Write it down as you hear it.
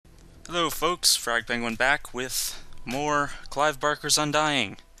Hello folks, FragPenguin back with more Clive Barker's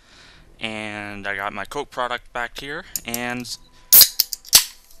Undying. And I got my Coke product back here, and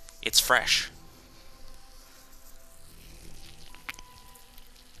it's fresh.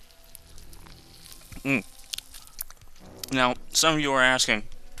 Now, some of you are asking,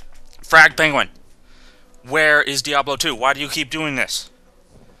 FragPenguin, where is Diablo 2? Why do you keep doing this?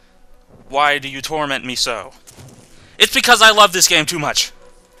 Why do you torment me so? It's because I love this game too much.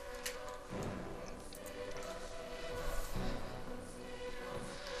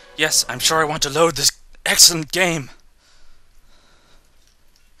 Yes, I'm sure I want to load this excellent game.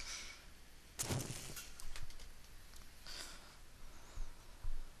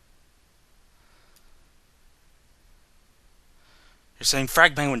 You're saying,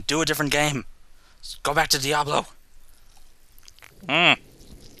 FragPenguin, do a different game. Go back to Diablo. I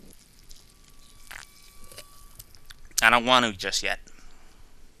don't want to just yet.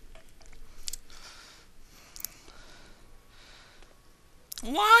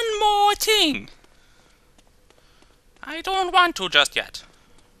 One more thing. I don't want to just yet.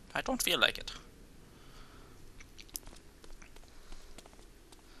 I don't feel like it.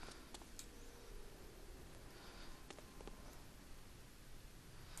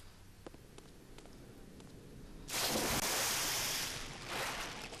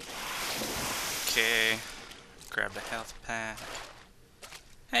 Okay. Grab the health pack.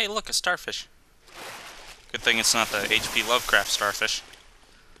 Hey, look, a starfish. Good thing it's not the HP Lovecraft starfish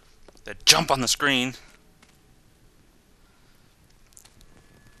that jump on the screen.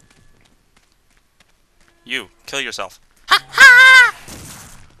 You, kill yourself. Ha ha!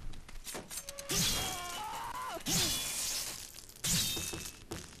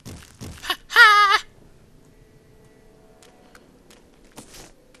 Ha ha!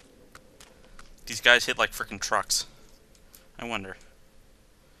 These guys hit like frickin' trucks. I wonder.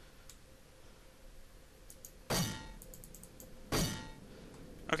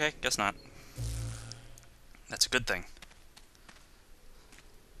 Okay, guess not. That's a good thing.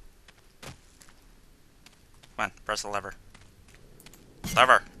 Come on, press the lever.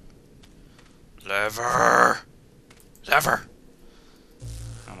 Lever! Lever! Lever!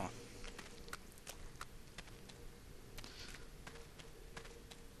 Come on.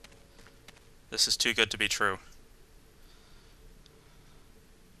 This is too good to be true.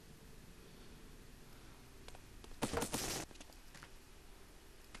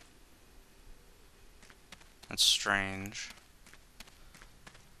 That's strange.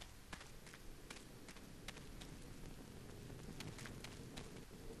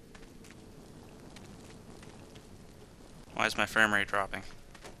 Why is my frame rate dropping?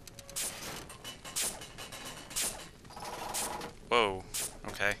 Whoa,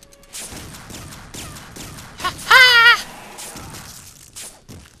 okay. Ha ha!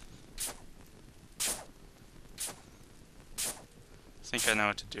 I think I know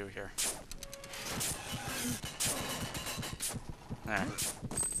what to do here. There.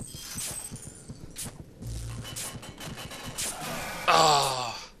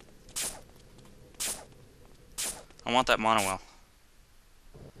 Oh! I want that monowell.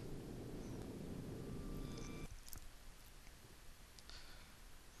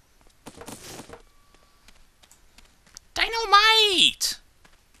 Dynamite!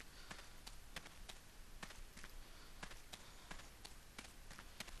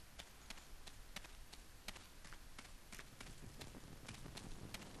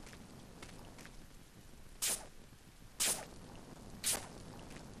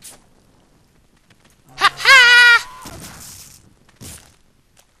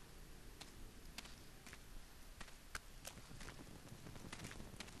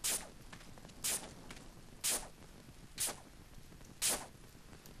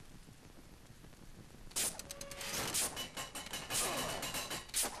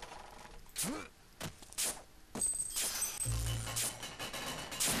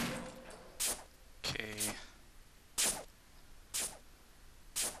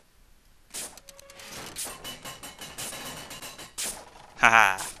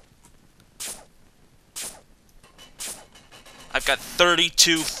 Haha. I've got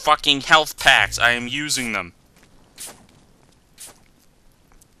 32 fucking health packs. I am using them.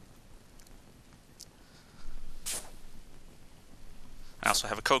 I also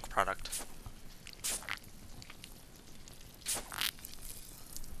have a Coke product.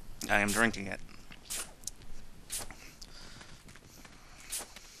 I am drinking it.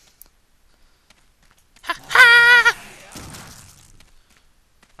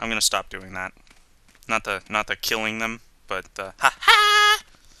 I'm gonna stop doing that. Not the killing them, but the ha ha!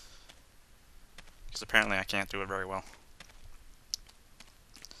 Because apparently I can't do it very well.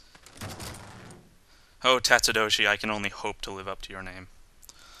 Oh, Tatsudoshi, I can only hope to live up to your name.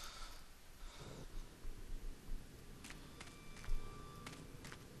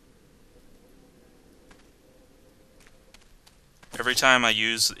 Every time I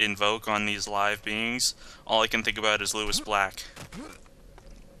use Invoke on these live beings, all I can think about is Lewis Black.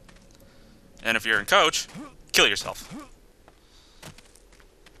 And if you're in Coach, kill yourself.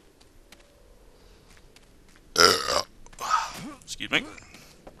 Excuse me.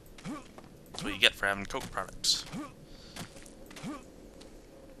 That's what you get for having Coke products.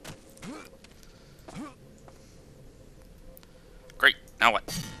 Great, now what?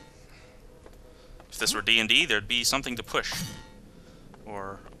 If this were D&D, there'd be something to push.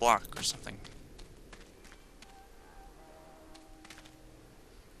 Or a block or something.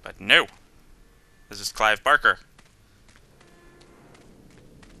 But no! This is Clive Barker.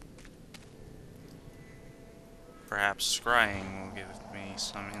 Perhaps scrying will give me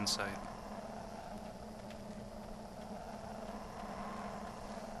some insight.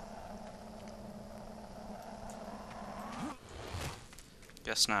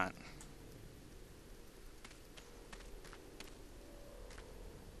 Guess not.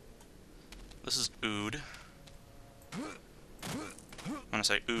 This is ood. When I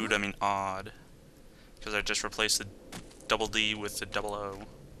say ood, I mean odd. Because I just replaced the double D with the double O.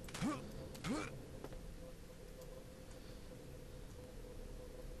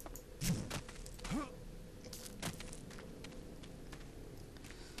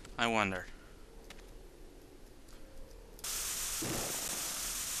 I wonder.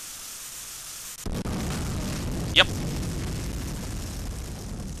 Yep.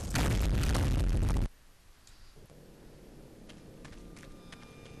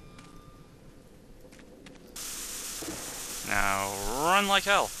 Now run like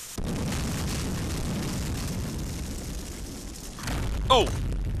hell. Oh!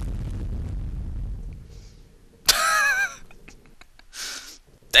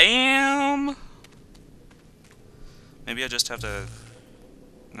 Damn! Maybe I just have to...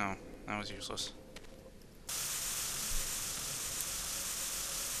 No, that was useless.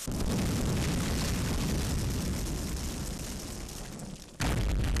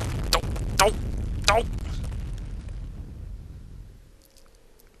 Don't!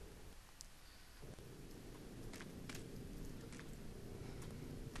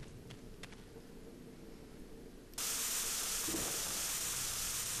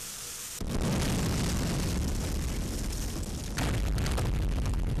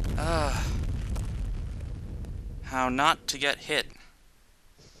 How not to get hit.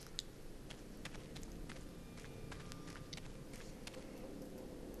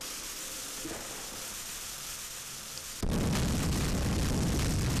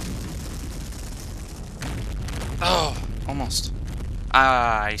 Oh, almost.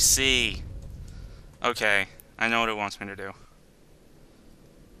 Ah, I see. Okay, I know what it wants me to do.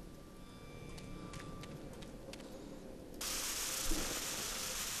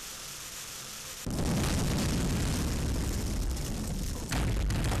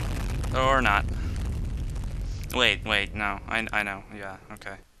 Or not. Wait, no. I know. Yeah,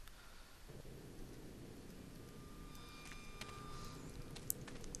 okay.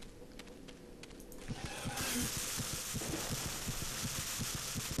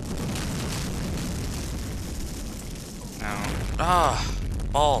 No. Ah,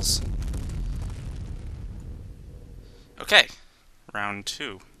 balls. Okay. Round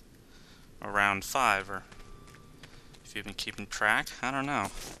 2. Or round 5, or if you've been keeping track, I don't know.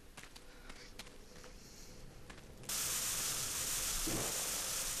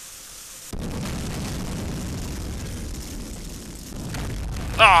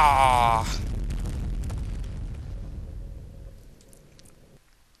 Ah!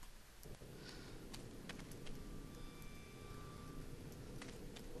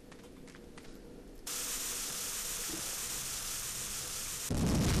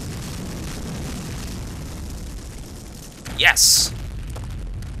 Yes!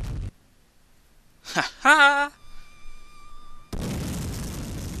 Ha ha!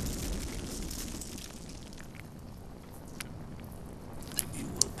 You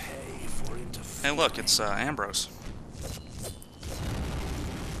will pay for interference. Hey, look, it's Ambrose.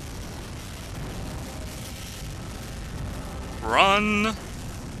 Run!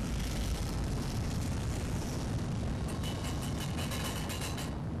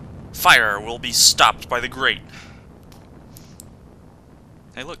 Fire will be stopped by the grate.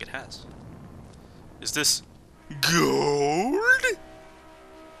 Hey, look, it has. Is this gold?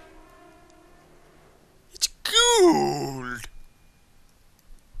 It's gold!